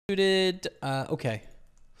Okay.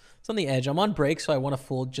 It's on the edge. I'm on break, so I want to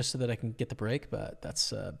fold just so that I can get the break, but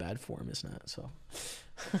that's bad form, isn't it? So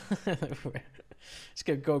just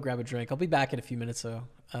gonna go grab a drink. I'll be back in a few minutes, though.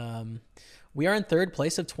 We are in third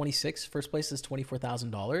place of 26. First place is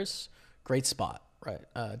 $24,000. Great spot, right?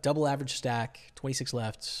 Double average stack, 26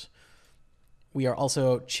 lefts. We are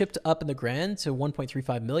also chipped up in the grand to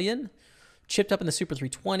 1.35 million, chipped up in the Super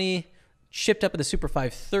 320, chipped up in the Super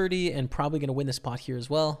 530, and probably going to win this pot here as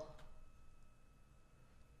well.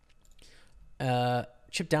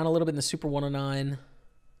 Chipped down a little bit in the Super 109.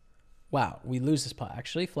 Wow, we lose this pot,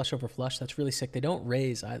 actually. Flush over flush. That's really sick. They don't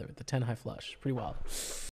raise either. The 10 high flush. Pretty wild.